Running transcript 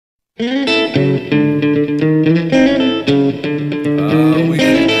We can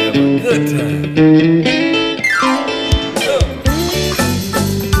have a good time.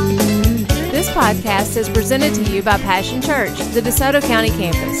 This podcast is presented to you by Passion Church, the DeSoto County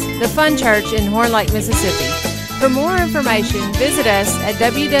campus, the fun church in Horn Lake, Mississippi. For more information, visit us at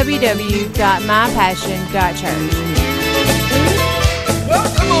www.mypassion.church.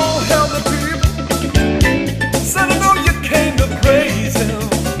 Well, come on, help the people. Said I know you came to praise him.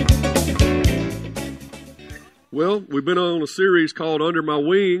 Well, we've been on a series called Under My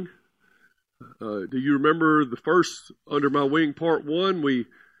Wing. Do you remember the first Under My Wing part 1? We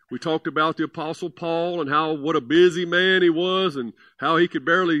talked about the Apostle Paul and what a busy man he was and how he could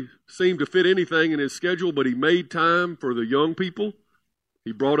barely seem to fit anything in his schedule, but he made time for the young people.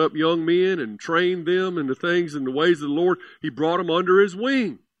 He brought up young men and trained them in the things and the ways of the Lord. He brought them under his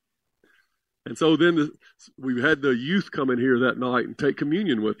wing. And so then we had the youth come in here that night and take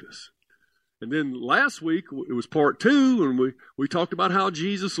communion with us. And then last week, it was part 2, and we talked about how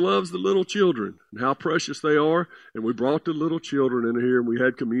Jesus loves the little children and how precious they are. And we brought the little children in here, and we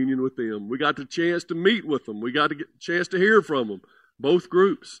had communion with them. We got the chance to meet with them. We got to get a chance to hear from them, both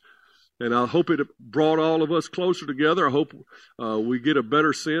groups. And I hope it brought all of us closer together. I hope we get a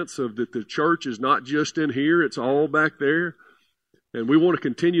better sense of that the church is not just in here, it's all back there. And we want to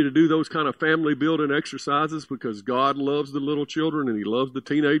continue to do those kind of family building exercises because God loves the little children and he loves the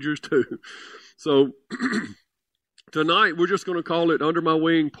teenagers too. So tonight we're just going to call it Under My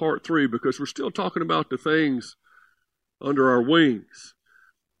Wing Part 3 because we're still talking about the things under our wings.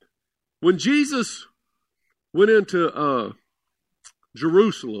 When Jesus went into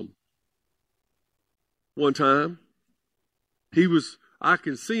Jerusalem one time, I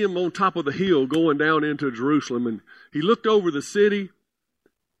can see him on top of the hill going down into Jerusalem, and he looked over the city,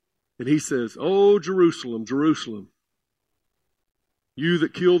 and he says, "Oh, Jerusalem, Jerusalem, you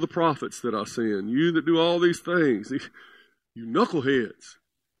that kill the prophets that I send, you that do all these things, you knuckleheads."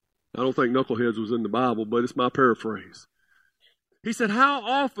 I don't think knuckleheads was in the Bible, but it's my paraphrase. He said, "How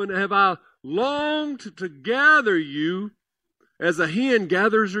often have I longed to gather you as a hen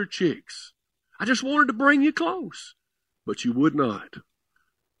gathers her chicks? I just wanted to bring you close, but you would not."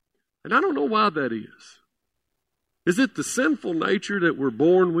 And I don't know why that is. Is it the sinful nature that we're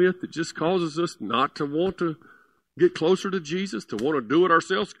born with that just causes us not to want to get closer to Jesus, to want to do it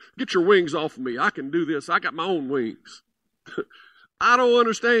ourselves? Get your wings off of me. I can do this. I got my own wings. I don't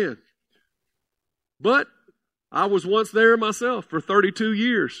understand. But I was once there myself for 32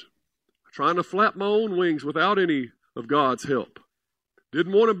 years, trying to flap my own wings without any of God's help.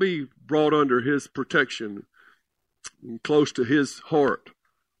 Didn't want to be brought under his protection and close to his heart.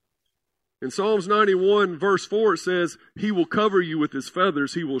 In Psalms 91, verse 4, it says, "He will cover you with his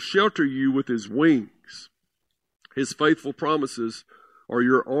feathers. He will shelter you with his wings. His faithful promises are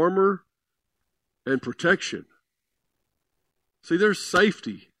your armor and protection." See, there's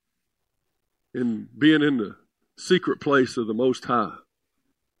safety in being in the secret place of the Most High.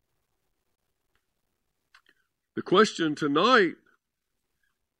 The question tonight,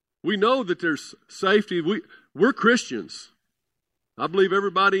 we know that there's safety. We're Christians. I believe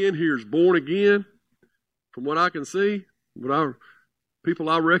everybody in here is born again, from what I can see, people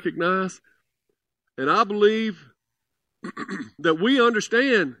I recognize. And I believe that we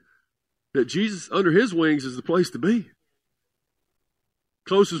understand that Jesus, under his wings, is the place to be.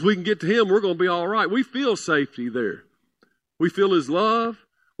 Close as we can get to him, we're going to be all right. We feel safety there. We feel his love.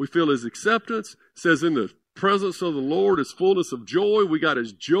 We feel his acceptance. It says in the presence of the Lord is fullness of joy. We got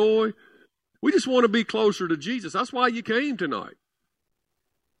his joy. We just want to be closer to Jesus. That's why you came tonight.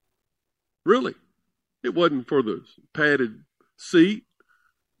 Really. It wasn't for the padded seat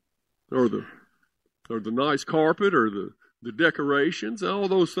or the nice carpet or the decorations. All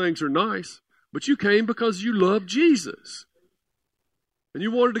those things are nice. But you came because you love Jesus. And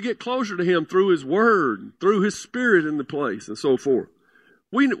you wanted to get closer to him through his word, through his spirit in the place and so forth.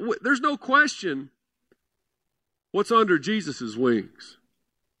 There's no question what's under Jesus' wings.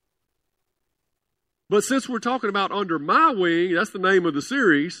 But since we're talking about under my wing, that's the name of the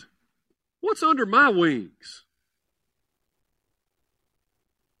series, what's under my wings?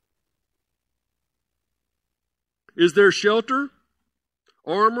 Is there shelter,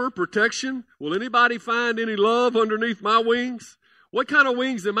 armor, protection? Will anybody find any love underneath my wings? What kind of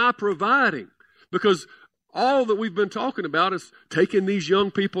wings am I providing? Because all that we've been talking about is taking these young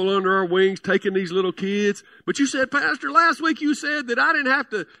people under our wings, taking these little kids. But you said, Pastor, last week you said that I didn't have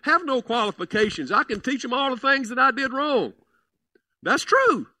to have no qualifications. I can teach them all the things that I did wrong. That's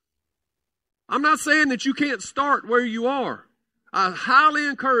true. I'm not saying that you can't start where you are. I highly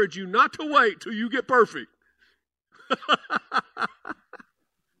encourage you not to wait till you get perfect.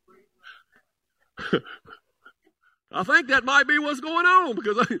 I think that might be what's going on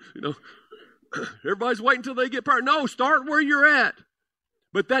because, everybody's waiting until they get perfect. No, start where you're at.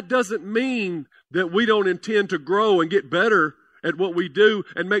 But that doesn't mean that we don't intend to grow and get better at what we do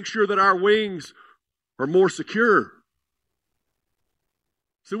and make sure that our wings are more secure.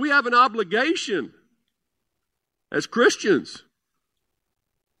 So we have an obligation as Christians.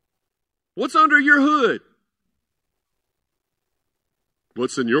 What's under your hood?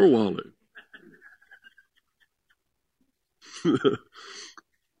 What's in your wallet?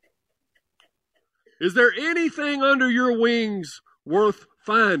 Is there anything under your wings worth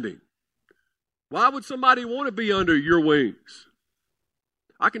finding? Why would somebody want to be under your wings?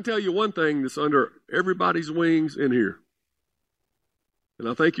 I can tell you one thing that's under everybody's wings in here. And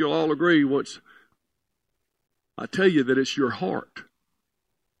I think you'll all agree once I tell you that it's your heart.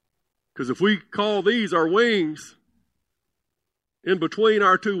 Because if we call these our wings, in between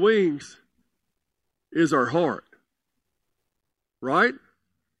our two wings is our heart. Right?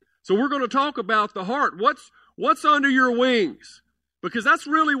 So we're going to talk about the heart. What's under your wings? Because that's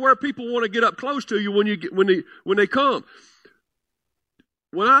really where people want to get up close to you when they come.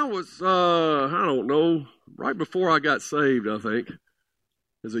 When I was, I don't know, right before I got saved, I think,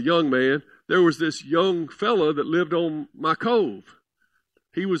 as a young man, there was this young fella that lived on my cove.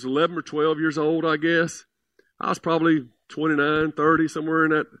 He was 11 or 12 years old, I guess. I was probably 29, 30, somewhere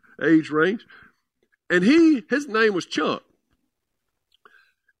in that age range. And his name was Chuck.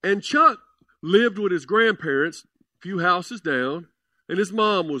 And Chuck lived with his grandparents a few houses down, and his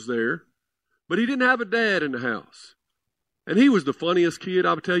mom was there. But he didn't have a dad in the house. And he was the funniest kid.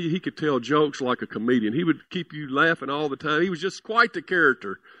 I would tell you, he could tell jokes like a comedian. He would keep you laughing all the time. He was just quite the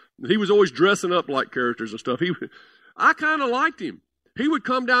character. He was always dressing up like characters and stuff. I kind of liked him. He would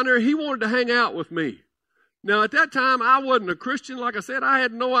come down there. He wanted to hang out with me. Now, at that time, I wasn't a Christian. Like I said, I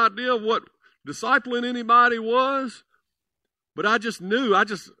had no idea what discipling anybody was. But I just knew,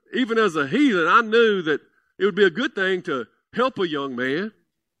 even as a heathen, I knew that it would be a good thing to help a young man.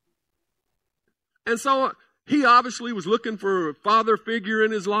 And so he obviously was looking for a father figure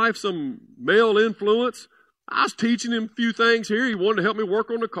in his life, some male influence. I was teaching him a few things here. He wanted to help me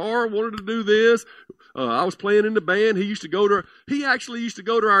work on the car, wanted to do this. I was playing in the band. He actually used to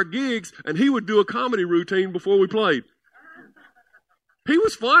go to our gigs, and he would do a comedy routine before we played. He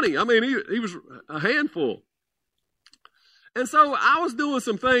was funny. I mean, he was a handful. And so I was doing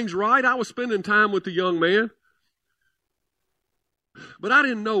some things right. I was spending time with the young man. But I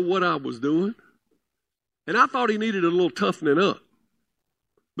didn't know what I was doing. And I thought he needed a little toughening up.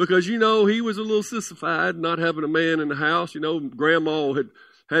 Because, he was a little sissified, not having a man in the house. Grandma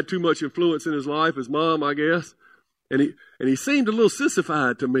had too much influence in his life, his mom, I guess. And he seemed a little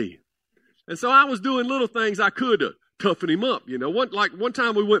sissified to me. And so I was doing little things I could to toughen him up. One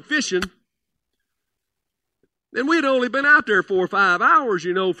time we went fishing. And we had only been out there 4 or 5 hours,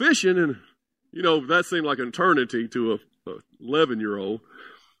 fishing. And, that seemed like an eternity to a 11-year-old.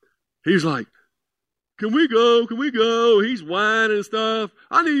 He's like, Can we go? Can we go? He's whining and stuff.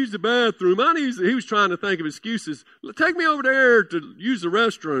 I need to use the bathroom. He was trying to think of excuses. Take me over there to use the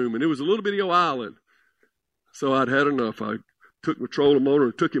restroom. And it was a little bitty old island. So I'd had enough. I took my trolling motor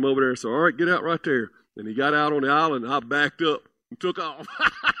and took him over there. So, all right, get out right there. And he got out on the island. And I backed up and took off.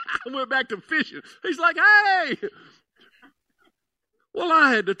 I went back to fishing. He's like, hey. Well,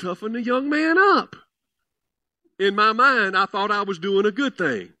 I had to toughen the young man up. In my mind, I thought I was doing a good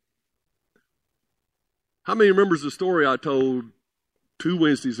thing. How many remembers the story I told 2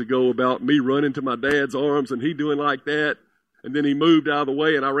 Wednesdays ago about me running to my dad's arms and he doing like that, and then he moved out of the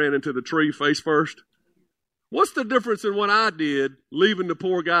way and I ran into the tree face first? What's the difference in what I did, leaving the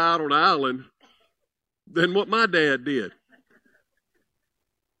poor guy out on the island, than what my dad did?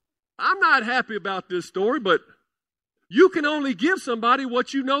 I'm not happy about this story, but you can only give somebody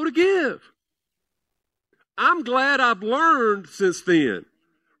what you know to give. I'm glad I've learned since then.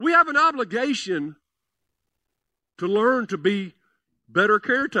 We have an obligation to learn to be better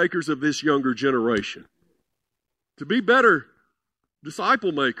caretakers of this younger generation, to be better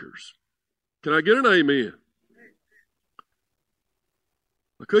disciple makers. Can I get an amen?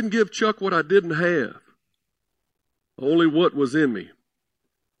 I couldn't give Chuck what I didn't have, only what was in me.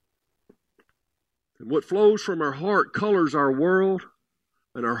 And what flows from our heart colors our world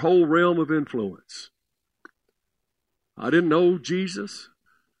and our whole realm of influence. I didn't know Jesus.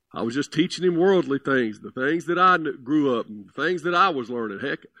 I was just teaching him worldly things, the things that I grew up and the things that I was learning.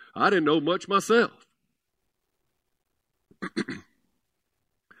 Heck, I didn't know much myself.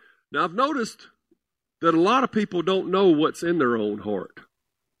 Now, I've noticed that a lot of people don't know what's in their own heart.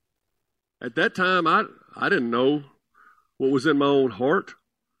 At that time, I didn't know what was in my own heart.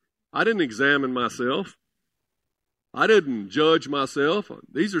 I didn't examine myself. I didn't judge myself.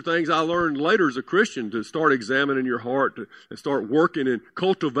 These are things I learned later as a Christian, to start examining your heart and start working and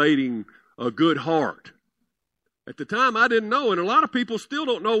cultivating a good heart. At the time, I didn't know, and a lot of people still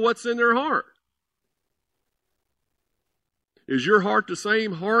don't know what's in their heart. Is your heart the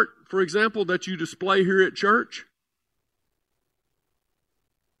same heart, for example, that you display here at church?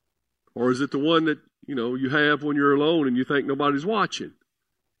 Or is it the one that, you have when you're alone and you think nobody's watching?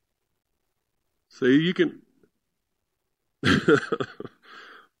 See, you can...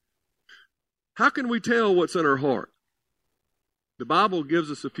 How can we tell what's in our heart? The Bible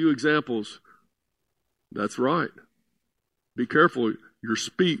gives us a few examples. That's right. Be careful. Your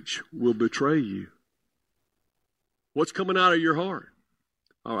speech will betray you. What's coming out of your heart,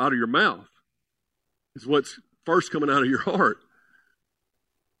 or out of your mouth, is what's first coming out of your heart.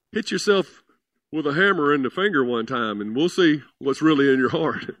 Hit yourself with a hammer in the finger one time, and we'll see what's really in your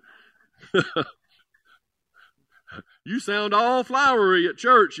heart. You sound all flowery at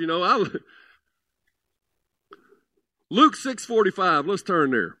church, Luke 6:45, let's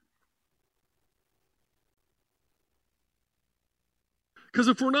turn there. Because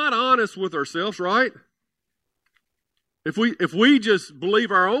if we're not honest with ourselves, right? If we just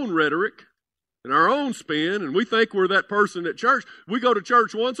believe our own rhetoric and our own spin, and we think we're that person at church, we go to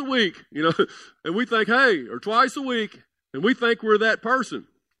church once a week, and we think, hey, or twice a week, and we think we're that person.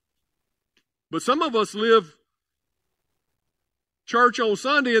 But some of us live church on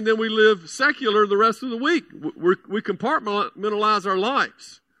Sunday, and then we live secular the rest of the week. We compartmentalize our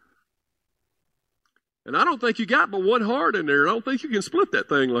lives. And I don't think you got but one heart in there. I don't think you can split that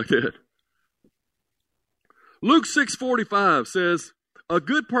thing like that. Luke 6:45 says, a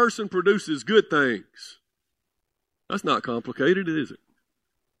good person produces good things. That's not complicated, is it?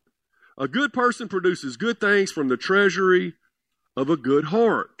 A good person produces good things from the treasury of a good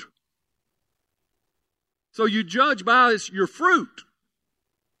heart. So you judge by your fruit.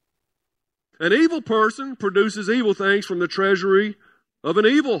 An evil person produces evil things from the treasury of an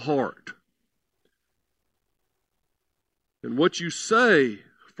evil heart. And what you say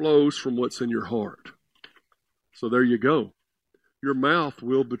flows from what's in your heart. So there you go. Your mouth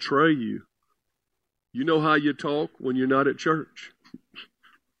will betray you. You know how you talk when you're not at church.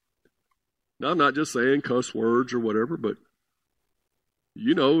 Now, I'm not just saying cuss words or whatever, but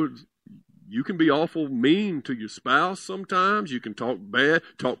you can be awful mean to your spouse sometimes. You can talk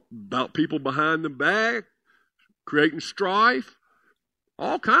about people behind the back, creating strife,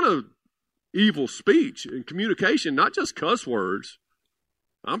 all kind of evil speech and communication, not just cuss words.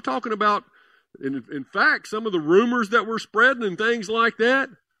 I'm talking about, in fact, some of the rumors that we're spreading and things like that,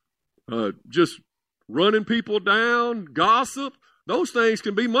 just running people down, gossip, those things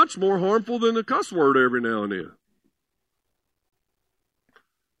can be much more harmful than a cuss word every now and then.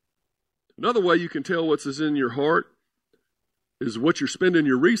 Another way you can tell what's in your heart is what you're spending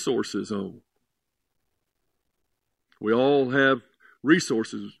your resources on. We all have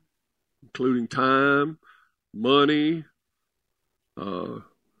resources, including time, money,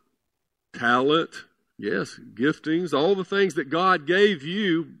 talent, yes, giftings, all the things that God gave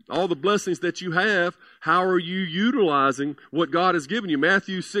you, all the blessings that you have. How are you utilizing what God has given you?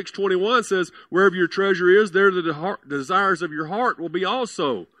 Matthew 6:21 says, wherever your treasure is, there the desires of your heart will be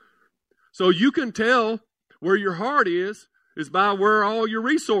also. So you can tell where your heart is by where all your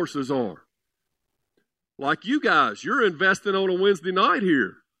resources are. Like you guys, you're investing on a Wednesday night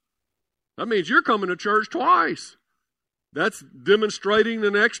here. That means you're coming to church twice. That's demonstrating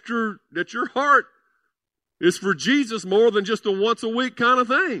that your heart is for Jesus more than just a once a week kind of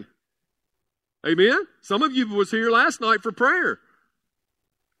thing. Amen? Some of you was here last night for prayer.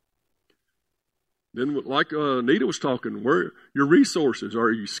 Then, like Anita was talking, where your resources?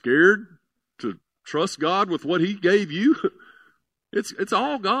 Are you scared to trust God with what He gave you? It's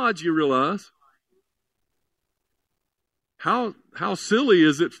all God's, you realize. How silly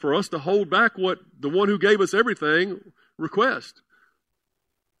is it for us to hold back what the one who gave us everything requests?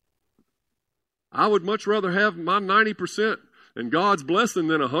 I would much rather have my 90% and God's blessing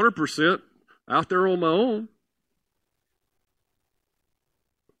than 100% out there on my own.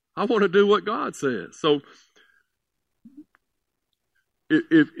 I want to do what God says. So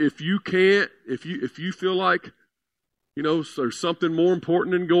if you feel like, there's something more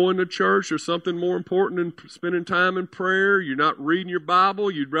important than going to church, or something more important than spending time in prayer, you're not reading your Bible,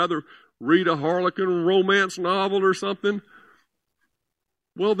 you'd rather read a Harlequin romance novel or something,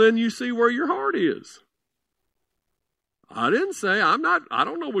 well, then you see where your heart is. I didn't say, I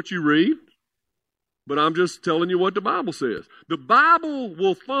don't know what you read, but I'm just telling you what the Bible says. The Bible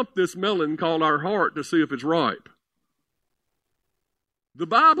will thump this melon called our heart to see if it's ripe. The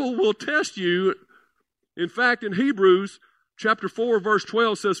Bible will test you. In fact, in Hebrews chapter 4, verse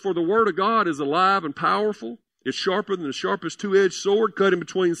 12 says, "For the word of God is alive and powerful. It's sharper than the sharpest two-edged sword, cutting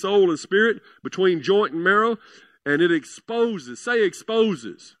between soul and spirit, between joint and marrow, and it exposes." Say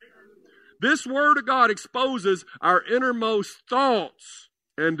exposes. This word of God exposes our innermost thoughts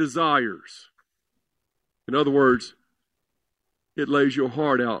and desires. In other words, it lays your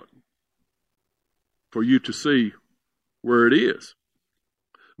heart out for you to see where it is.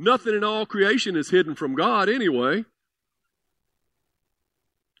 Nothing in all creation is hidden from God anyway.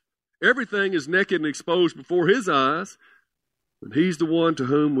 Everything is naked and exposed before His eyes, and He's the one to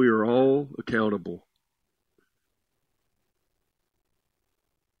whom we are all accountable.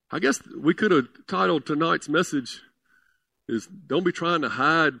 I guess we could have titled tonight's message is "Don't be trying to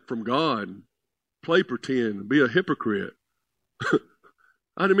hide from God, play pretend, be a hypocrite."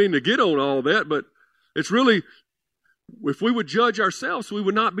 I didn't mean to get on all that, but it's really, if we would judge ourselves, we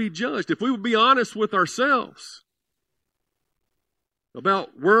would not be judged. If we would be honest with ourselves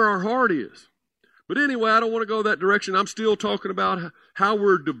about where our heart is. But anyway, I don't want to go that direction. I'm still talking about how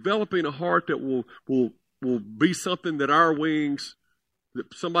we're developing a heart that will be something that our wings,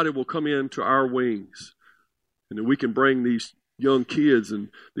 that somebody will come into our wings, and that we can bring these young kids and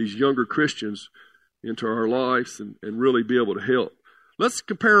these younger Christians into our lives and really be able to help. Let's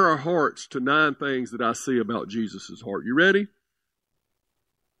compare our hearts to 9 things that I see about Jesus' heart. You ready?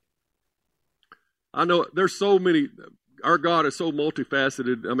 I know there's so many, our God is so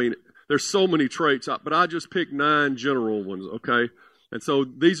multifaceted. I mean, there's so many traits, but I just picked 9 general ones, okay? And so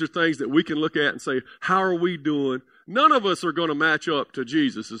these are things that we can look at and say, how are we doing? None of us are going to match up to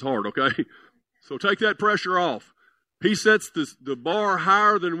Jesus' heart, okay? So take that pressure off. He sets the bar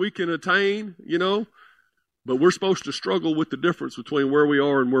higher than we can attain, you know, but we're supposed to struggle with the difference between where we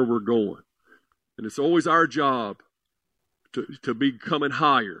are and where we're going. And it's always our job to be coming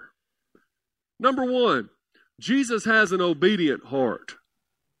higher. Number 1, Jesus has an obedient heart.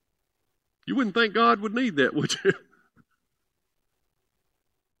 You wouldn't think God would need that, would you?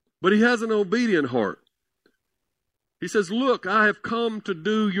 But He has an obedient heart. He says, "Look, I have come to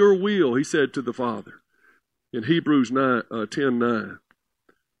do your will," He said to the Father in Hebrews 10:9.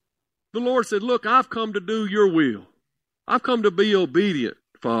 The Lord said, "Look, I've come to do your will. I've come to be obedient,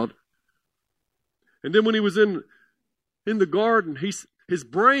 Father." And then when He was in the garden, his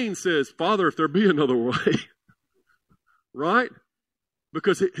brain says, "Father, if there be another way." Right?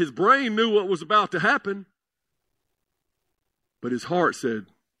 Because his brain knew what was about to happen. But his heart said,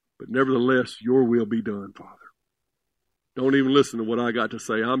 "But nevertheless, your will be done, Father. Don't even listen to what I got to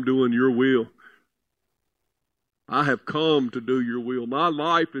say. I'm doing your will. I have come to do your will. My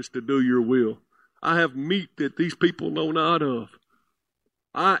life is to do your will. I have meat that these people know not of.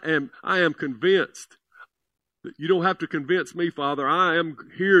 I am convinced that you don't have to convince me, Father. I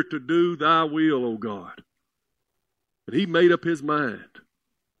am here to do thy will, O God." And he made up his mind.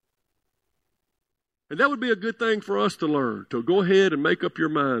 And that would be a good thing for us to learn, to go ahead and make up your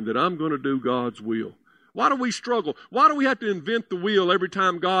mind that I'm going to do God's will. Why do we struggle? Why do we have to invent the wheel every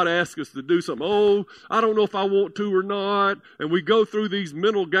time God asks us to do something? Oh, I don't know if I want to or not. And we go through these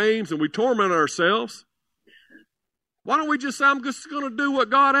mental games and we torment ourselves. Why don't we just say, I'm just going to do what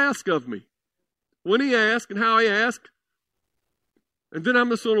God asks of me? When He asks and how He asks. And then I'm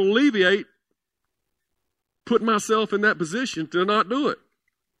just going to alleviate putting myself in that position to not do it.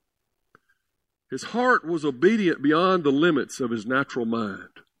 His heart was obedient beyond the limits of his natural mind.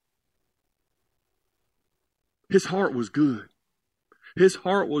 His heart was good. His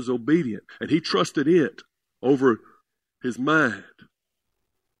heart was obedient, and he trusted it over his mind.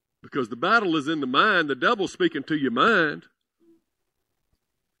 Because the battle is in the mind. The devil's speaking to your mind.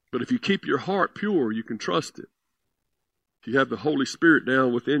 But if you keep your heart pure, you can trust it. If you have the Holy Spirit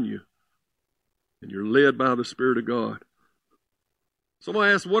down within you, and you're led by the Spirit of God.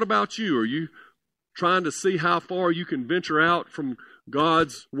 Somebody asked, what about you? Are you trying to see how far you can venture out from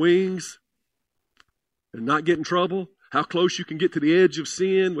God's wings and not get in trouble? How close you can get to the edge of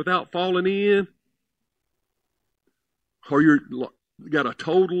sin without falling in? Or you got a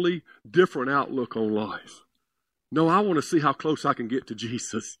totally different outlook on life? No, I want to see how close I can get to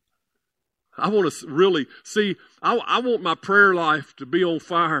Jesus. I want to really see, I want my prayer life to be on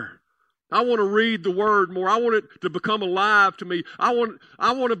fire. I want to read the Word more. I want it to become alive to me. I want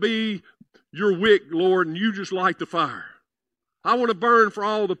to be your wick, Lord, and you just light the fire. I want to burn for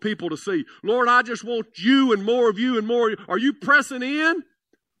all the people to see. Lord, I just want you and more of you and more. Are you pressing in?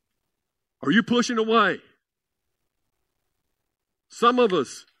 Are you pushing away? Some of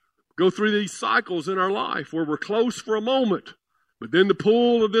us go through these cycles in our life where we're close for a moment, but then the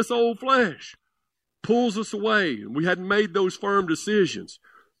pull of this old flesh pulls us away and we hadn't made those firm decisions.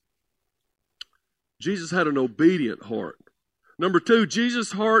 Jesus had an obedient heart. Number two,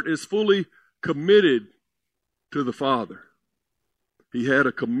 Jesus' heart is fully committed to the Father. He had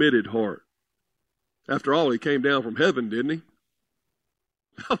a committed heart. After all, he came down from heaven, didn't he?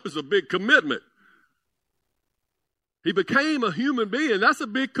 That was a big commitment. He became a human being. That's a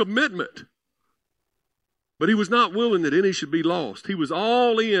big commitment. But he was not willing that any should be lost. He was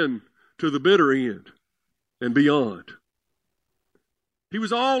all in to the bitter end and beyond. He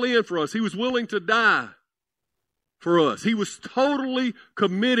was all in for us. He was willing to die for us. He was totally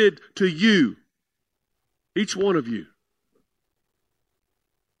committed to you, each one of you.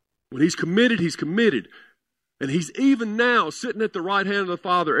 When he's committed, he's committed. And he's even now sitting at the right hand of the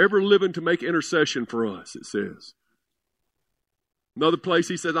Father, ever living to make intercession for us, it says. Another place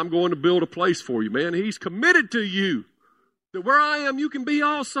he says, I'm going to build a place for you, man. He's committed to you. That where I am, you can be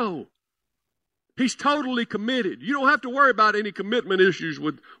also. He's totally committed. You don't have to worry about any commitment issues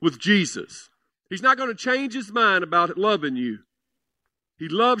with Jesus. He's not going to change his mind about loving you. He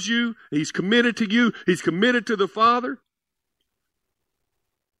loves you. He's committed to you. He's committed to the Father.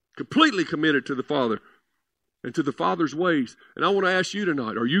 Completely committed to the Father and to the Father's ways. And I want to ask you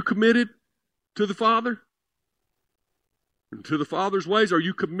tonight, are you committed to the Father and to the Father's ways? Are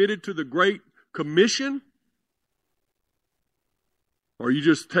you committed to the Great Commission? Or you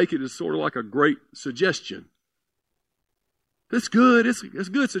just take it as sort of like a great suggestion? That's good. It's a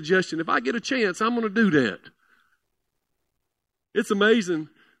good suggestion. If I get a chance, I'm going to do that. It's amazing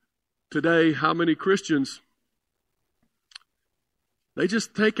today how many Christians, they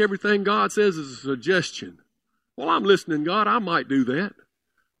just take everything God says as a suggestion. Well, I'm listening, God. I might do that.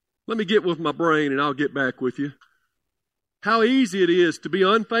 Let me get with my brain and I'll get back with you. How easy it is to be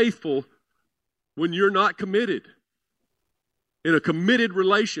unfaithful when you're not committed in a committed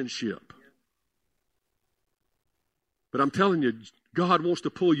relationship. But I'm telling you, God wants to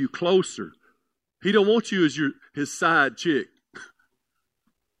pull you closer. He don't want you as his side chick.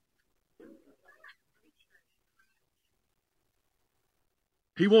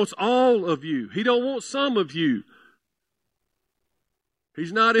 He wants all of you. He don't want some of you.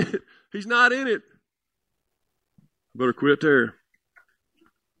 He's not in it. He's not in it. Better quit there.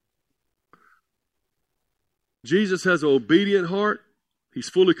 Jesus has an obedient heart. He's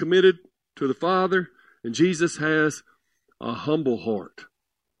fully committed to the Father. And Jesus has a humble heart.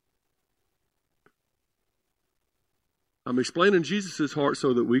 I'm explaining Jesus' heart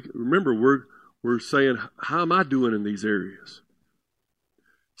so that we remember we're saying, how am I doing in these areas?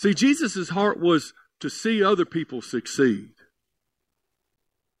 See, Jesus' heart was to see other people succeed.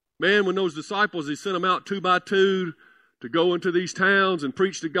 Man, when those disciples, he sent them out 2 by 2 to go into these towns and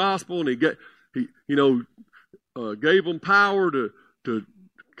preach the gospel, and he gave them power to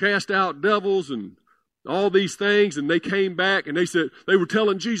cast out devils and all these things, and they came back and they were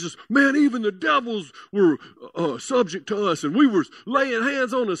telling Jesus, man, even the devils were subject to us, and we were laying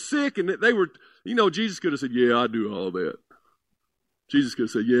hands on the sick, and they were, Jesus could have said, yeah, I do all that. Jesus could have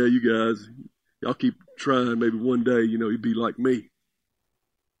said, yeah, you guys, y'all keep trying, maybe one day, you'd be like me.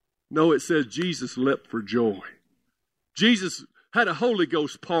 No, it says Jesus leapt for joy. Jesus had a Holy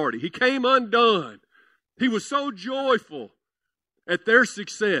Ghost party. He came undone. He was so joyful at their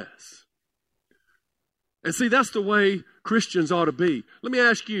success. And see, that's the way Christians ought to be. Let me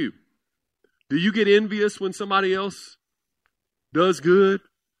ask you, do you get envious when somebody else does good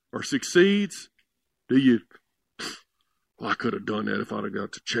or succeeds? Do you, I could have done that if I'd have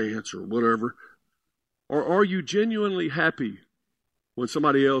got the chance or whatever? Or are you genuinely happy when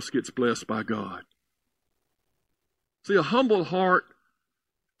somebody else gets blessed by God? See, a humble heart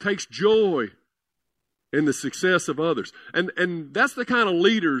takes joy in the success of others. And that's the kind of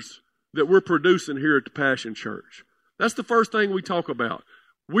leaders that we're producing here at the Passion Church. That's the first thing we talk about.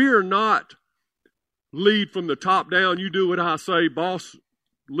 We are not lead from the top down, you do what I say, boss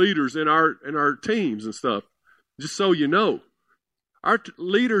leaders in our teams and stuff. Just so you know. Our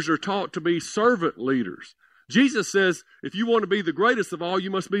leaders are taught to be servant leaders. Jesus says, if you want to be the greatest of all,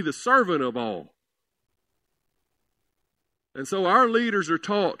 you must be the servant of all. And so our leaders are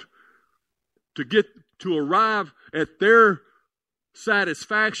taught to arrive at their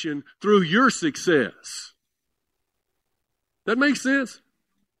satisfaction through your success. That makes sense?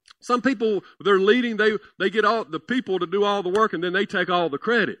 Some people, they're leading, they get all the people to do all the work and then they take all the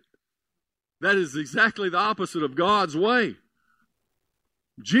credit. That is exactly the opposite of God's way.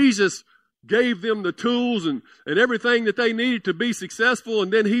 Jesus gave them the tools and everything that they needed to be successful,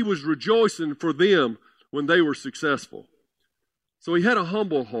 and then he was rejoicing for them when they were successful. So he had a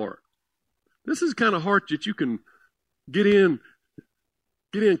humble heart. This is the kind of heart that you can get in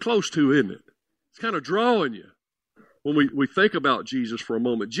close to, isn't it? It's kind of drawing you when we think about Jesus for a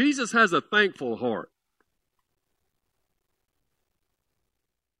moment. Jesus has a thankful heart.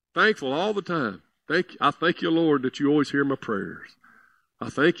 Thankful all the time. I thank you, Lord, that you always hear my prayers. I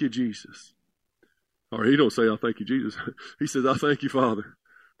thank you, Jesus. Or he don't say, I thank you, Jesus. He says, I thank you, Father.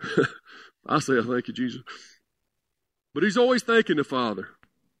 I say, I thank you, Jesus. But he's always thanking the Father.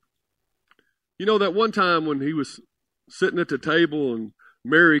 You know that one time when he was sitting at the table and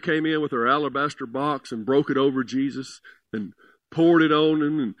Mary came in with her alabaster box and broke it over Jesus and poured it on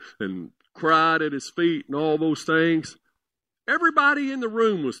him and cried at his feet and all those things. Everybody in the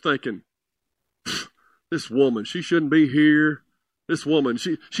room was thinking, this woman, she shouldn't be here. This woman,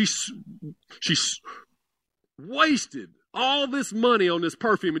 she wasted all this money on this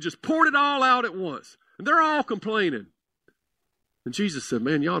perfume and just poured it all out at once. And they're all complaining. And Jesus said,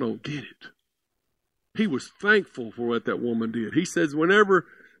 man, y'all don't get it. He was thankful for what that woman did. He says, whenever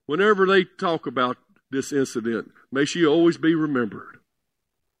they talk about this incident, may she always be remembered.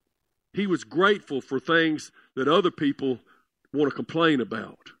 He was grateful for things that other people want to complain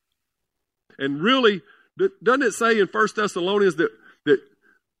about. And really, doesn't it say in 1 Thessalonians that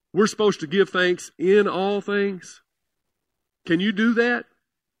we're supposed to give thanks in all things? Can you do that?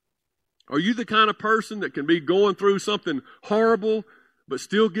 Are you the kind of person that can be going through something horrible but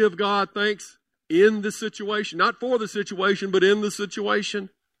still give God thanks in the situation? Not for the situation, but in the situation.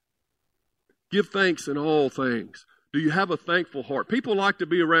 Give thanks in all things. Do you have a thankful heart? People like to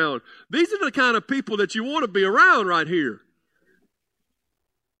be around. These are the kind of people that you want to be around right here.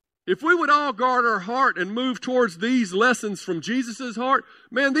 If we would all guard our heart and move towards these lessons from Jesus' heart,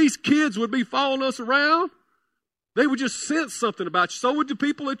 man, these kids would be following us around. They would just sense something about you. So would the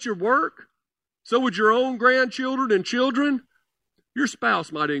people at your work. So would your own grandchildren and children. Your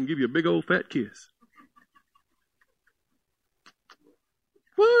spouse might even give you a big old fat kiss.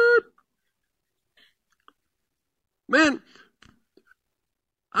 What? Man,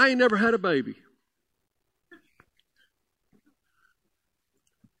 I ain't never had a baby.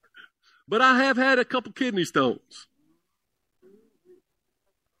 But I have had a couple kidney stones.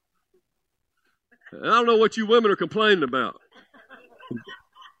 And I don't know what you women are complaining about.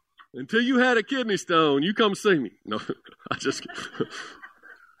 Until you had a kidney stone, you come see me. No, I just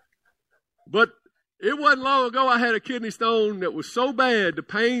But it wasn't long ago I had a kidney stone that was so bad, the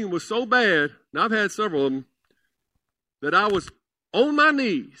pain was so bad, and I've had several of them, that I was on my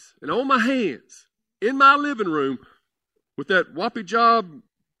knees and on my hands in my living room with that Whoppy Job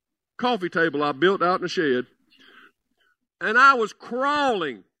coffee table I built out in the shed. And I was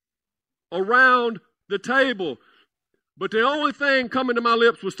crawling around the table. But the only thing coming to my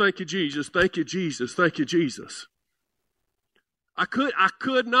lips was, thank you, Jesus, thank you, Jesus, thank you, Jesus. I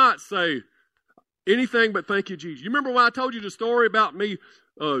could not say anything but thank you, Jesus. You remember when I told you the story about me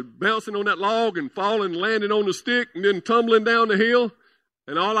bouncing on that log and falling, landing on the stick, and then tumbling down the hill?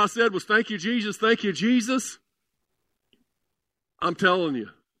 And all I said was, thank you, Jesus, thank you, Jesus. I'm telling you,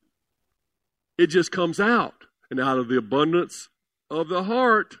 it just comes out. And out of the abundance of the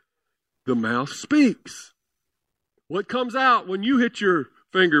heart, the mouth speaks. What comes out when you hit your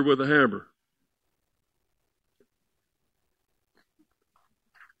finger with a hammer?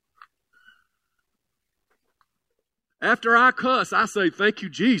 After I cuss, I say, thank you,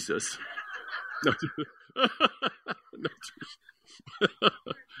 Jesus. No.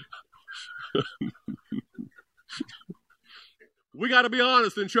 We got to be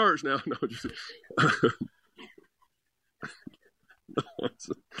honest in church now. No, just,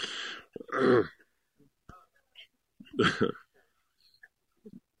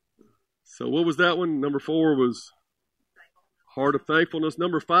 So what was that one? Number 4 was heart of thankfulness.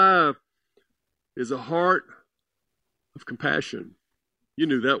 Number 5 is a heart of compassion. You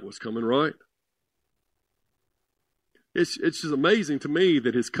knew that was coming, right? It's just amazing to me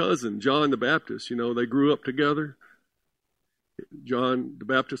that his cousin, John the Baptist, they grew up together. John the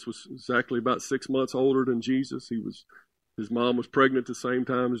Baptist was exactly about 6 months older than Jesus. His mom was pregnant at the same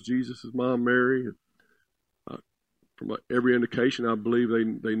time as Jesus' mom, Mary. From every indication, I believe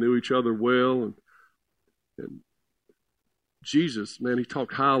they knew each other well. And Jesus, man, he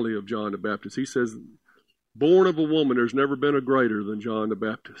talked highly of John the Baptist. He says, born of a woman, there's never been a greater than John the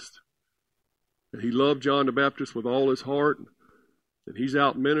Baptist. And he loved John the Baptist with all his heart. And he's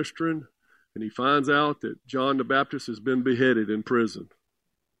out ministering, and he finds out that John the Baptist has been beheaded in prison.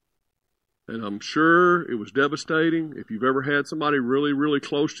 And I'm sure it was devastating. If you've ever had somebody really, really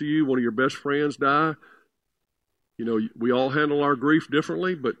close to you, one of your best friends die, we all handle our grief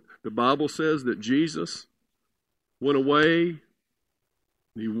differently, but the Bible says that Jesus went away.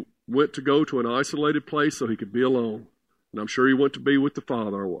 He went to go to an isolated place so he could be alone. And I'm sure he went to be with the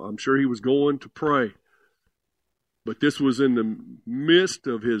Father. I'm sure he was going to pray. But this was in the midst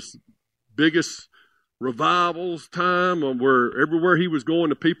of his biggest revivals time, where everywhere he was going,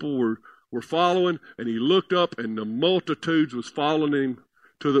 the people were following, and he looked up and the multitudes was following him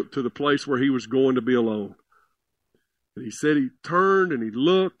to the place where he was going to be alone. And he said he turned and he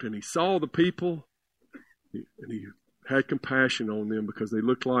looked and he saw the people, and he had compassion on them because they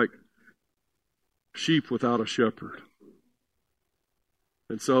looked like sheep without a shepherd.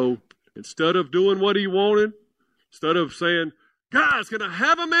 And so instead of doing what he wanted, instead of saying, "Guys, can I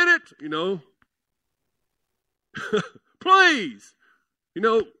have a minute?" Please,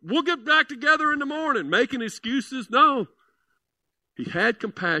 we'll get back together in the morning, making excuses. No. He had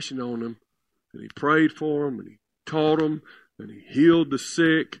compassion on them, and he prayed for them, and he taught them, and he healed the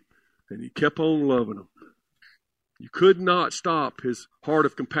sick, and he kept on loving them. You could not stop his heart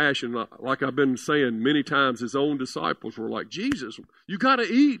of compassion. Like I've been saying many times, his own disciples were like, "Jesus, you got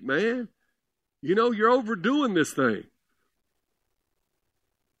to eat, man. You're overdoing this thing."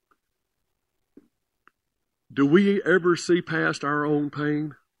 Do we ever see past our own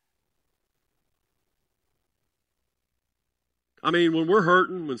pain? I mean, when we're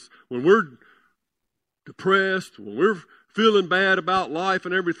hurting, when we're depressed, when we're feeling bad about life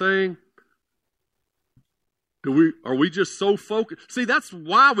and everything, are we just so focused? See, that's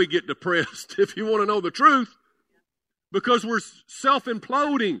why we get depressed, if you want to know the truth. Because we're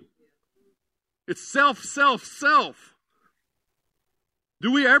self-imploding. It's self.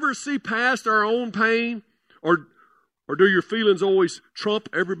 Do we ever see past our own pain? Or do your feelings always trump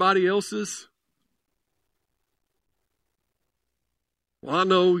everybody else's? Well, I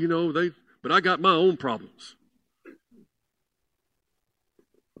know, but I got my own problems.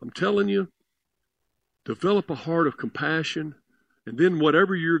 I'm telling you, develop a heart of compassion, and then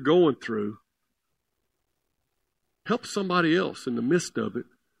whatever you're going through, help somebody else in the midst of it,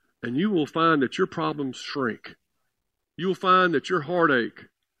 and you will find that your problems shrink. You will find that your heartache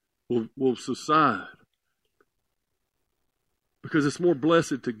will subside, because it's more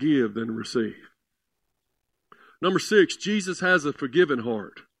blessed to give than to receive. Number 6, Jesus has a forgiving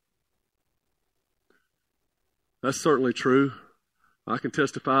heart. That's certainly true. I can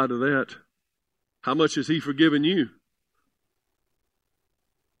testify to that. How much has he forgiven you?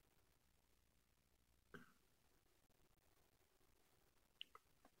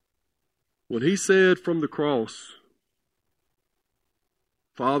 When he said from the cross,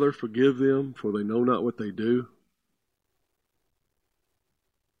 "Father, forgive them, for they know not what they do,"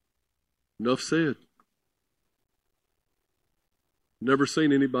 enough said. Never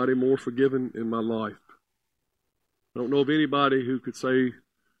seen anybody more forgiven in my life. I don't know of anybody who could say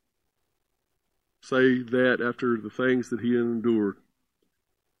that after the things that he endured.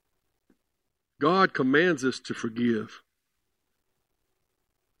 God commands us to forgive,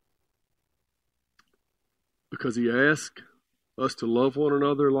 because he asks us to love one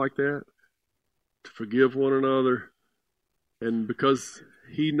another like that, to forgive one another, and because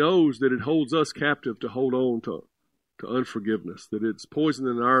he knows that it holds us captive to hold on to unforgiveness, that it's poison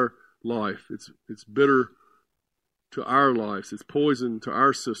in our life, it's bitter to our lives, it's poison to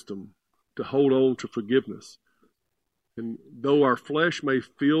our system to hold on to forgiveness. And though our flesh may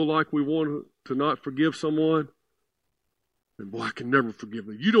feel like we want to not forgive someone, and boy, I can never forgive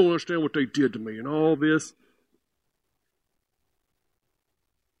them. You don't understand what they did to me and all this.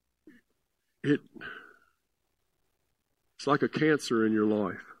 It's like a cancer in your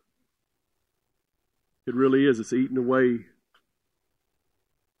life. It really is. It's eating away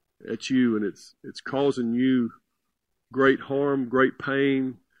at you, and it's causing you great harm, great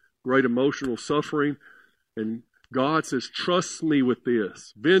pain, great emotional suffering. And God says, "Trust me with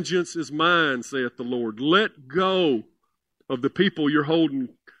this. Vengeance is mine, saith the Lord." Let go of the people you're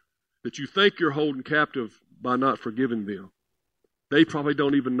holding, that you think you're holding captive by not forgiving them. They probably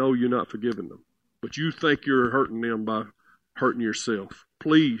don't even know you're not forgiving them, but you think you're hurting them by hurting yourself.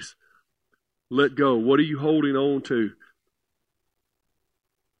 Please, let go. What are you holding on to?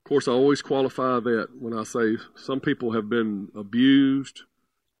 Of course, I always qualify that when I say some people have been abused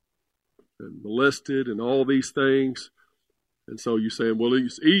and molested and all these things. And so you're saying, well,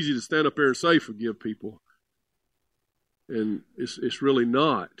 it's easy to stand up there and say forgive people. And it's really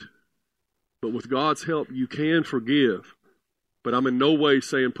not. But with God's help, you can forgive. But I'm in no way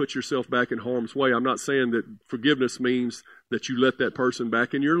saying put yourself back in harm's way. I'm not saying that forgiveness means that you let that person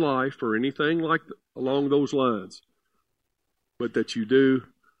back in your life or anything like along those lines. But that you do,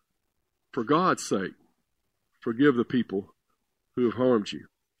 for God's sake, forgive the people who have harmed you.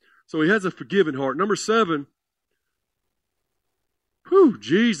 So he has a forgiving heart. Number 7,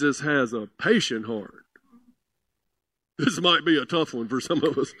 Jesus has a patient heart. This might be a tough one for some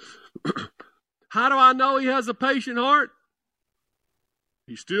of us. How do I know he has a patient heart?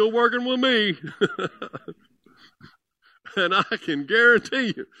 He's still working with me. And I can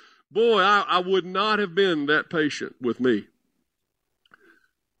guarantee you, boy, I would not have been that patient with me.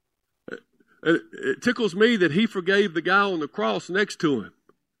 It tickles me that he forgave the guy on the cross next to him.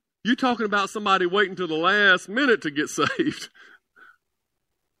 You talking about somebody waiting till the last minute to get saved.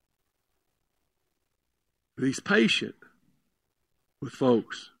 But he's patient with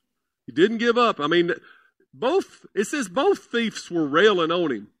folks. He didn't give up. I mean, it says both thieves were railing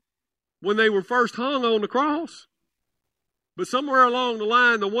on him when they were first hung on the cross. But somewhere along the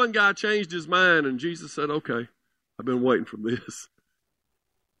line, the one guy changed his mind, and Jesus said, okay, I've been waiting for this.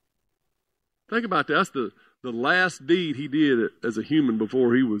 Think about that. That's the last deed he did as a human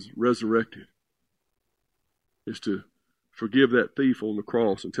before he was resurrected, is to forgive that thief on the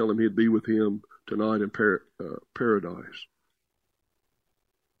cross and tell him he'd be with him tonight in paradise.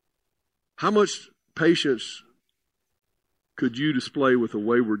 How much patience could you display with a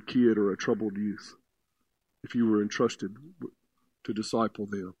wayward kid or a troubled youth if you were entrusted to disciple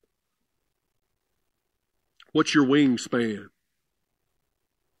them? What's your wingspan?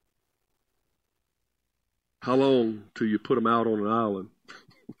 How long till you put them out on an island?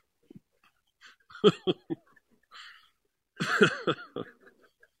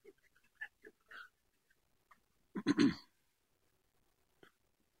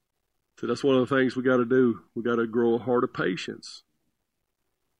 So that's one of the things we got to do. We got to grow a heart of patience.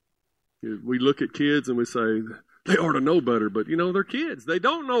 We look at kids and we say, they ought to know better, but they're kids. They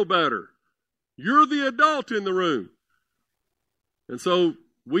don't know better. You're the adult in the room. And so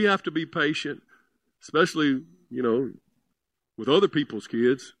we have to be patient, especially, with other people's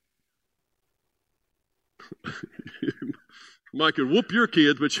kids. You might could whoop your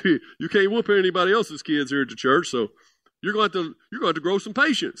kids, but you can't whoop anybody else's kids here at the church, so you're going to grow some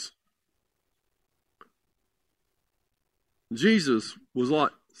patience. Jesus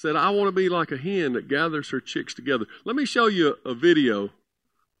said, I want to be like a hen that gathers her chicks together. Let me show you a video,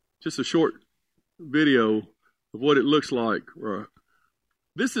 just a short video of what it looks like.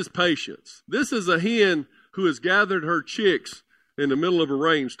 This is patience. This is a hen who has gathered her chicks in the middle of a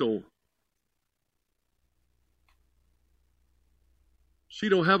rainstorm. She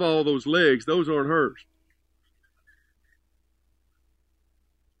don't have all those legs. Those aren't hers.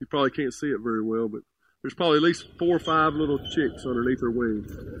 You probably can't see it very well, but there's probably at least 4 or 5 little chicks underneath her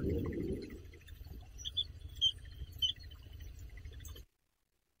wings.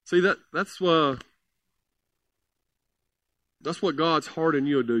 See, that's what God's heart in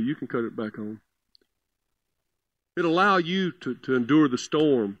you will do. You can cut it back on. It'll allow you to endure the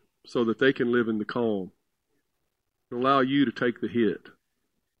storm so that they can live in the calm. It'll allow you to take the hit.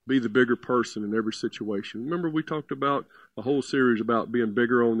 Be the bigger person in every situation. Remember we talked about a whole series about being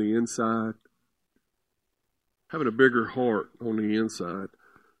bigger on the inside? Having a bigger heart on the inside.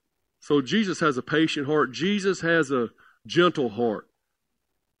 So Jesus has a patient heart. Jesus has a gentle heart.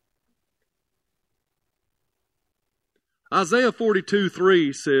 Isaiah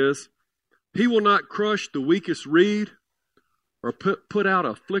 42:3 says, He will not crush the weakest reed or put out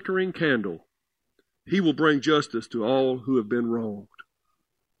a flickering candle. He will bring justice to all who have been wronged.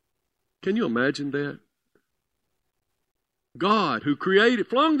 Can you imagine that? God, who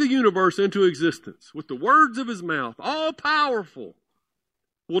flung the universe into existence with the words of his mouth, all powerful,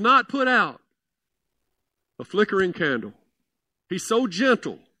 will not put out a flickering candle. He's so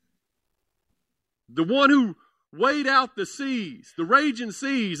gentle. The one who weighed out the seas, the raging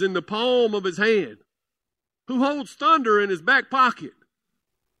seas, in the palm of his hand, who holds thunder in his back pocket,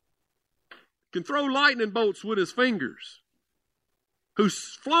 can throw lightning bolts with his fingers, who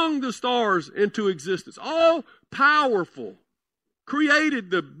flung the stars into existence, all powerful,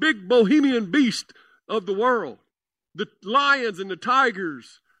 created the big bohemian beast of the world, the lions and the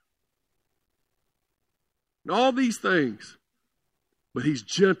tigers, and all these things. But he's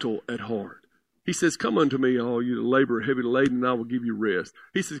gentle at heart. He says, come unto me, all you that labor heavy laden, and I will give you rest.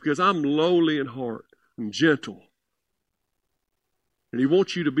 He says, because I'm lowly in heart and gentle. And he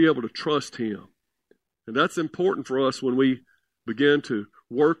wants you to be able to trust him. And that's important for us when we begin to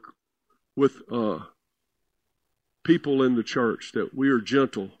work with people in the church, that we are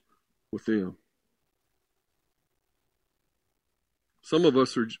gentle with them. Some of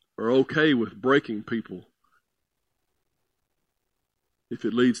us are okay with breaking people if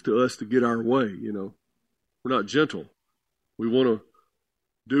it leads to us to get our way, We're not gentle. We want to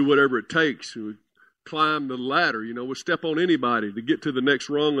do whatever it takes. We climb the ladder, we'll step on anybody to get to the next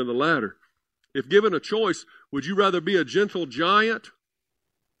rung of the ladder. If given a choice, would you rather be a gentle giant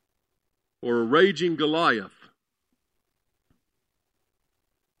or a raging Goliath?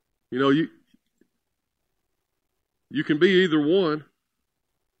 You know, you can be either one.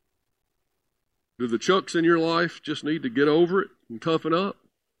 Do the Chucks in your life just need to get over it and toughen up?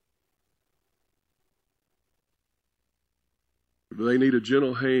 Or do they need a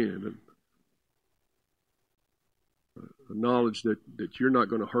gentle hand and a knowledge that you're not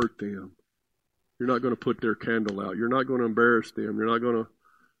going to hurt them? You're not going to put their candle out. You're not going to embarrass them. You're not going to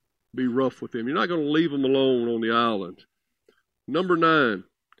be rough with them. You're not going to leave them alone on the island. Number 9,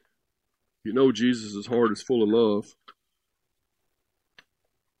 you know Jesus' heart is full of love.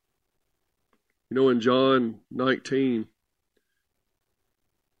 You know, in John 19,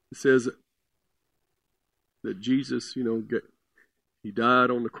 it says that Jesus, he died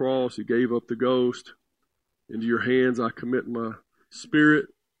on the cross. He gave up the ghost. Into your hands I commit my spirit.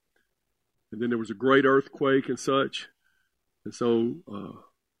 And then there was a great earthquake and such. And so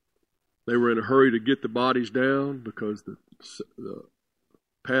they were in a hurry to get the bodies down because the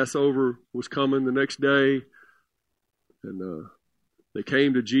Passover was coming the next day. And they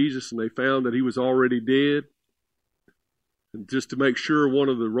came to Jesus and they found that he was already dead. And just to make sure, one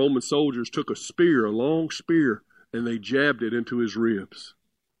of the Roman soldiers took a spear, a long spear, and they jabbed it into his ribs,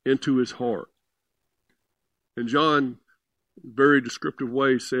 into his heart. And John, very descriptive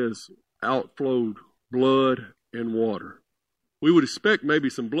way, says, out flowed blood and water. We would expect maybe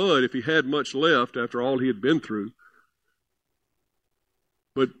some blood if he had much left after all he had been through.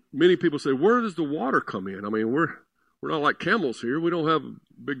 But many people say, where does the water come in? I mean, we're not like camels here. We don't have a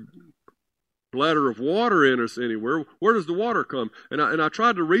big bladder of water in us anywhere. Where does the water come? And I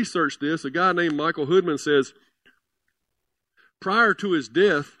tried to research this. A guy named Michael Hoodman says, prior to his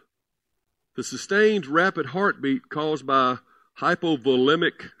death, the sustained rapid heartbeat caused by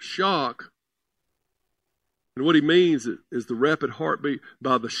hypovolemic shock. And what he means is the rapid heartbeat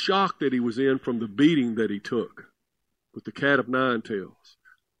by the shock that he was in from the beating that he took with the cat of nine tails.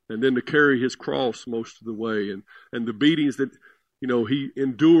 And then to carry his cross most of the way. And the beatings that, he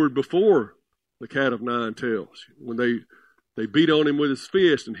endured before the cat of nine tails. When they beat on him with his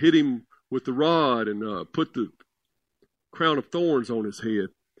fist and hit him with the rod and put the crown of thorns on his head.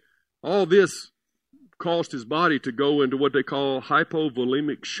 All this caused his body to go into what they call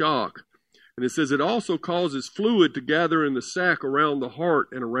hypovolemic shock. And it says it also causes fluid to gather in the sac around the heart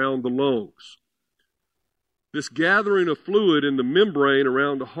and around the lungs. This gathering of fluid in the membrane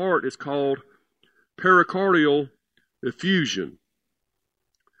around the heart is called pericardial effusion.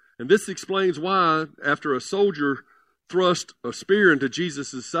 And this explains why, after a soldier thrust a spear into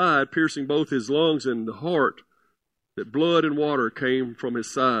Jesus' side, piercing both his lungs and the heart, that blood and water came from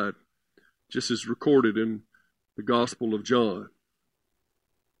his side, just as recorded in the Gospel of John.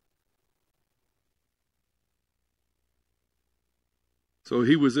 So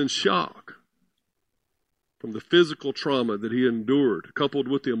he was in shock from the physical trauma that he endured, coupled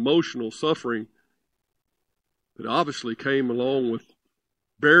with the emotional suffering that obviously came along with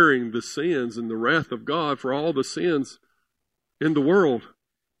bearing the sins and the wrath of God for all the sins in the world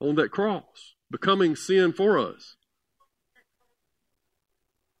on that cross, becoming sin for us.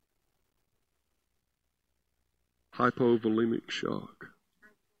 Hypovolemic shock.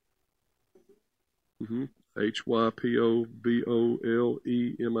 Hypovolemic.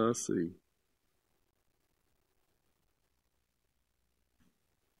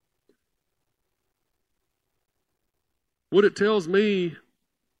 What it tells me,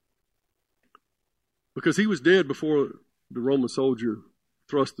 because he was dead before the Roman soldier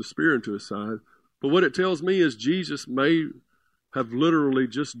thrust the spear into his side, but what it tells me is Jesus may have literally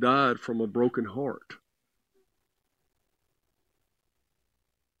just died from a broken heart.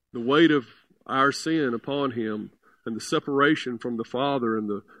 The weight of our sin upon him and the separation from the Father and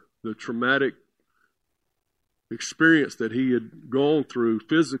the traumatic experience that he had gone through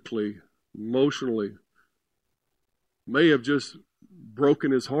physically, emotionally, may have just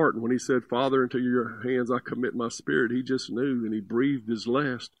broken his heart. And when he said, Father, into your hands I commit my spirit, he just knew and he breathed his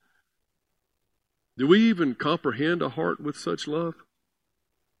last. Do we even comprehend a heart with such love?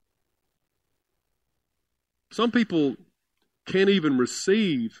 Some people can't even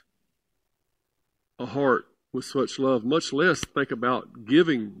receive a heart with such love, much less think about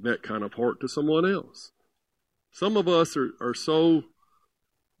giving that kind of heart to someone else. Some of us are so,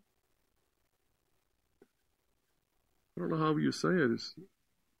 I don't know how you say it, it's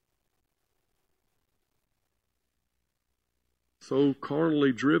so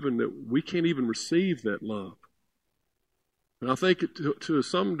carnally driven that we can't even receive that love. And I think to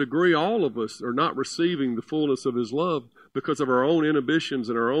some degree all of us are not receiving the fullness of his love because of our own inhibitions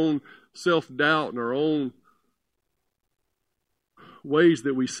and our own self-doubt and our own ways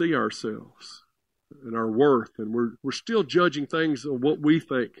that we see ourselves and our worth. And we're still judging things on what we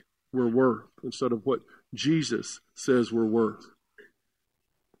think we're worth instead of what Jesus says we're worth.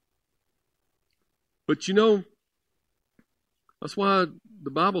 But you know, that's why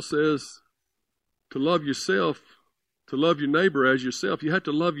the Bible says to love yourself, to love your neighbor as yourself. You have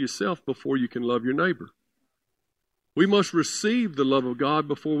to love yourself before you can love your neighbor. We must receive the love of God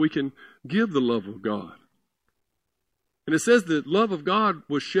before we can give the love of God. And it says the love of God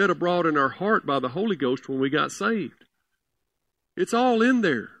was shed abroad in our heart by the Holy Ghost when we got saved. It's all in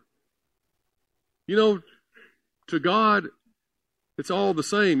there. You know, to God, it's all the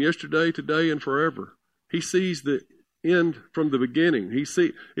same, yesterday, today, and forever. He sees the end from the beginning.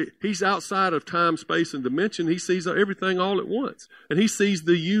 He's outside of time, space, and dimension. He sees everything all at once. And he sees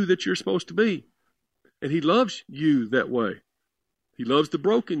the you that you're supposed to be. And he loves you that way. He loves the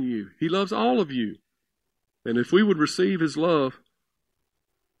broken you. He loves all of you. And if we would receive his love,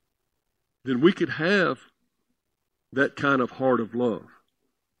 then we could have that kind of heart of love.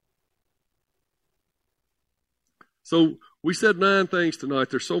 So we said 9 things tonight.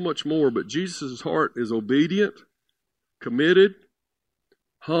 There's so much more, but Jesus' heart is obedient, committed,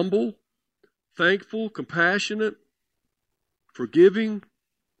 humble, thankful, compassionate, forgiving,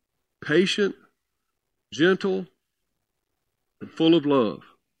 patient, gentle, and full of love.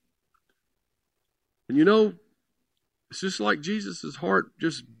 And you know, it's just like Jesus' heart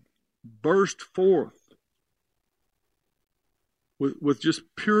just burst forth with just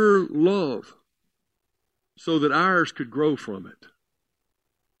pure love so that ours could grow from it.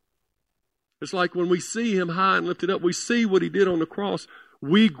 It's like when we see him high and lifted up, we see what he did on the cross,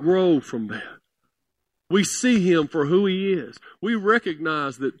 we grow from that. We see him for who he is. We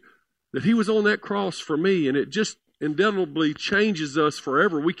recognize that he was on that cross for me, and it just indelibly changes us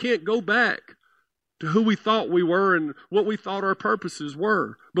forever. We can't go back to who we thought we were and what we thought our purposes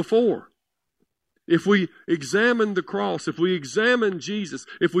were before. If we examine the cross, if we examine Jesus,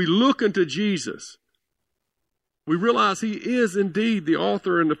 if we look into Jesus, we realize he is indeed the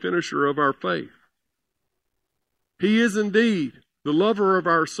author and the finisher of our faith. He is indeed the lover of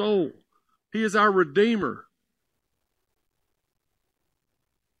our soul. He is our Redeemer.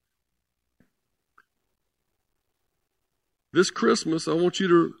 This Christmas, I want you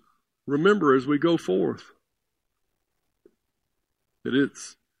to remember as we go forth that it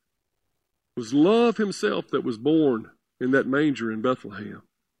was love himself that was born in that manger in Bethlehem.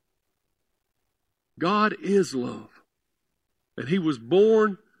 God is love. And he was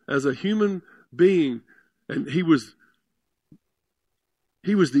born as a human being, and he was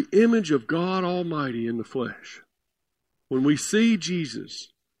the image of God Almighty in the flesh. When we see Jesus,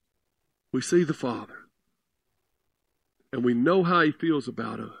 we see the Father. And we know how he feels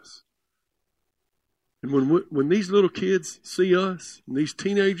about us. And when these little kids see us, and these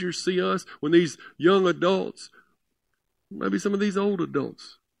teenagers see us, when these young adults, maybe some of these old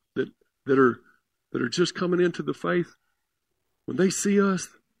adults that are just coming into the faith, when they see us,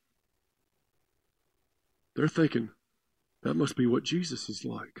 they're thinking, that must be what Jesus is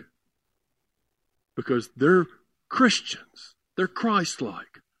like. Because they're Christians. They're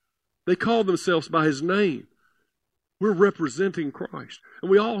Christ-like. They call themselves by his name. We're representing Christ.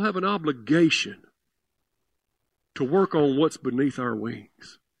 And we all have an obligation to work on what's beneath our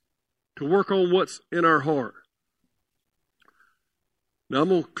wings, to work on what's in our heart. Now I'm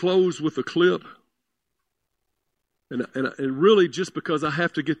going to close with a clip. And really just because I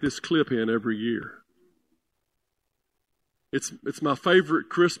have to get this clip in every year. It's my favorite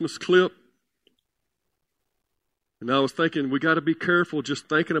Christmas clip. And I was thinking we got to be careful. Just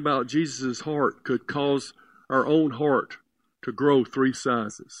thinking about Jesus' heart could cause our own heart to grow 3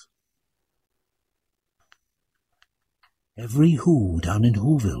 sizes. Every Who down in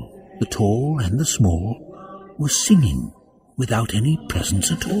Whoville, the tall and the small, was singing without any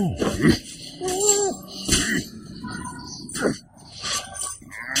presents at all.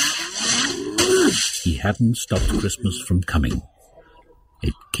 He hadn't stopped Christmas from coming.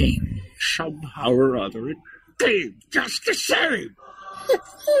 It came. Somehow or other, it came just the same.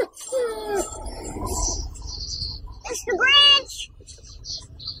 Mr. Grinch!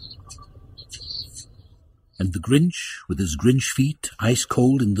 And the Grinch, with his Grinch feet ice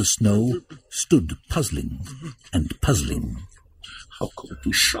cold in the snow, stood puzzling and puzzling. How could it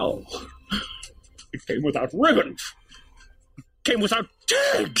be so? It came without ribbons. It came without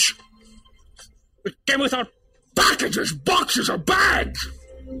tags. It came without packages, boxes, or bags.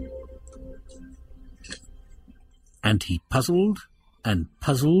 And he puzzled and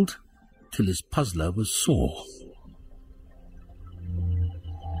puzzled till his puzzler was sore.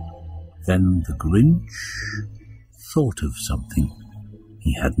 Then the Grinch thought of something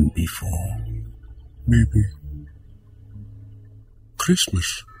he hadn't before. Maybe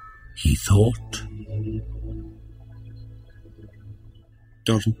Christmas he thought.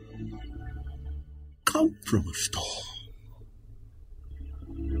 Doesn't come from a star.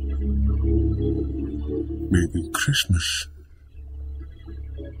 Maybe Christmas,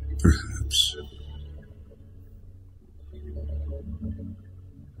 perhaps.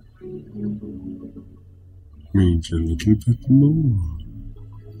 Means a little bit more.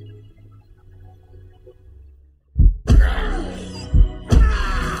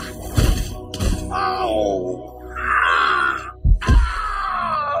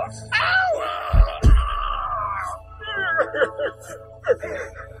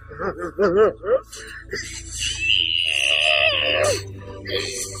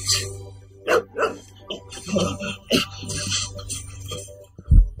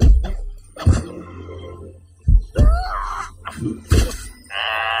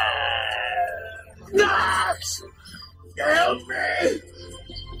 Nurse! Help me!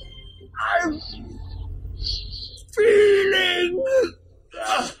 I'm feeling...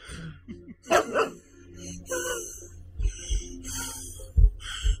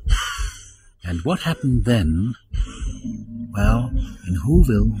 And what happened then? Well, in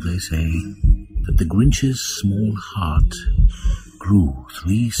Whoville they say that the Grinch's small heart grew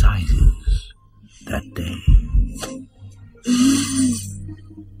 3 sizes that day.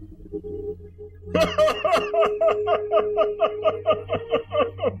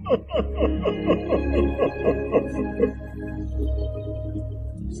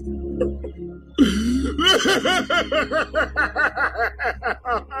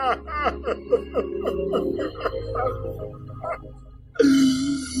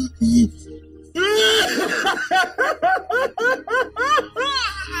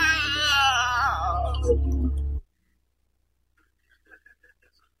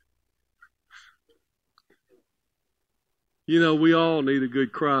 You know, we all need a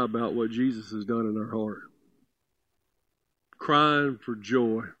good cry about what Jesus has done in our heart. Crying for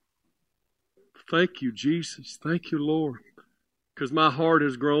joy. Thank you, Jesus. Thank you, Lord. Because my heart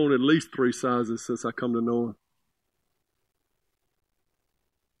has grown at least 3 sizes since I come to know Him.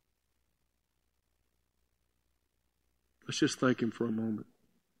 Let's just thank Him for a moment.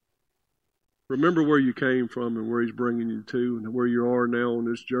 Remember where you came from and where He's bringing you to and where you are now on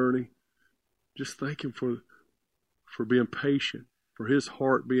this journey. Just thank Him for being patient, for His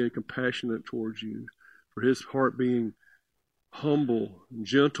heart being compassionate towards you, for His heart being humble and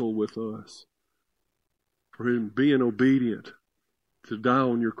gentle with us, for Him being obedient to die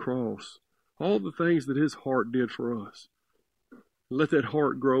on your cross. All the things that His heart did for us. Let that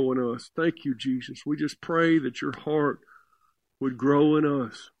heart grow in us. Thank you, Jesus. We just pray that your heart would grow in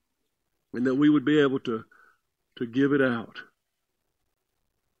us and that we would be able to give it out.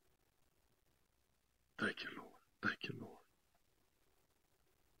 Thank you, Lord. Thank you, Lord.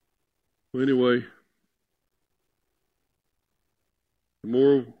 Well, anyway, the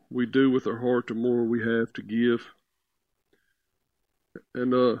more we do with our heart, the more we have to give.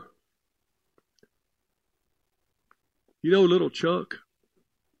 And, you know, little Chuck,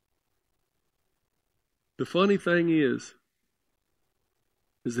 the funny thing is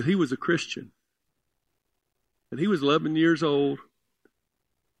that he was a Christian. And he was 11 years old.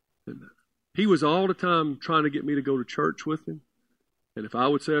 And he was all the time trying to get me to go to church with him. And if I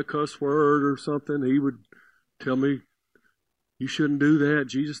would say a cuss word or something, he would tell me, you shouldn't do that.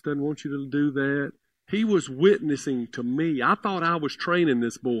 Jesus doesn't want you to do that. He was witnessing to me. I thought I was training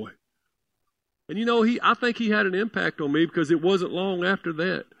this boy. And you know, I think he had an impact on me because it wasn't long after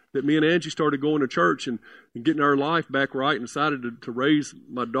that me and Angie started going to church and getting our life back right and decided to raise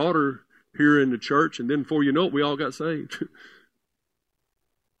my daughter here in the church. And then before you know it, we all got saved.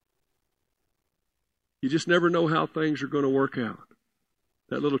 You just never know how things are going to work out.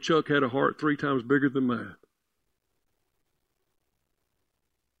 That little Chuck had a heart 3 times bigger than mine.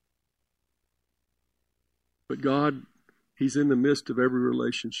 But God, He's in the midst of every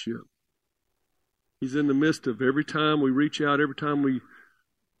relationship. He's in the midst of every time we reach out, every time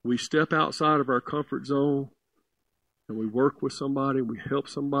we step outside of our comfort zone and we work with somebody, we help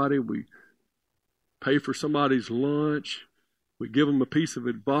somebody, we pay for somebody's lunch, we give them a piece of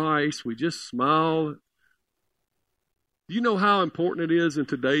advice, we just smile. Do you know how important it is in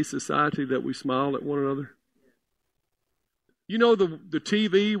today's society that we smile at one another? You know, the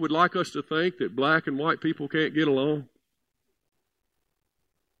TV would like us to think that black and white people can't get along.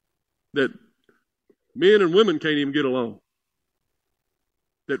 That men and women can't even get along.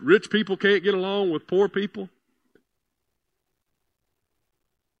 That rich people can't get along with poor people.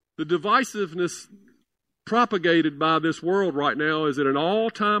 The divisiveness propagated by this world right now is at an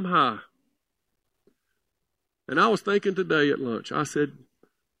all-time high. And I was thinking today at lunch, I said,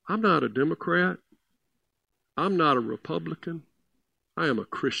 I'm not a Democrat. I'm not a Republican. I am a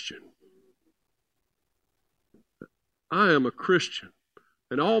Christian. I am a Christian.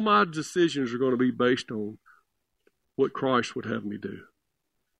 And all my decisions are going to be based on what Christ would have me do.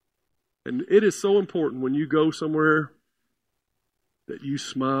 And it is so important when you go somewhere that you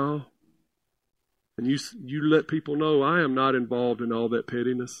smile and you let people know I am not involved in all that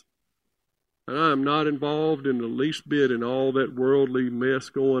pettiness. And I am not involved in the least bit in all that worldly mess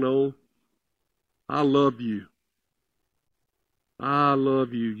going on. I love you. I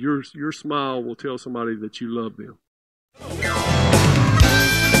love you. Your smile will tell somebody that you love them.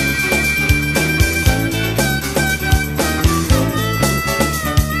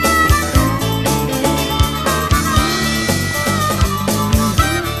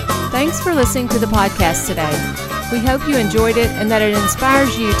 Thanks for listening to the podcast today. We hope you enjoyed it and that it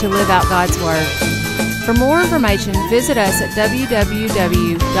inspires you to live out God's Word. For more information, visit us at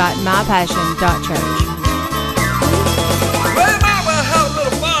www.mypassion.church.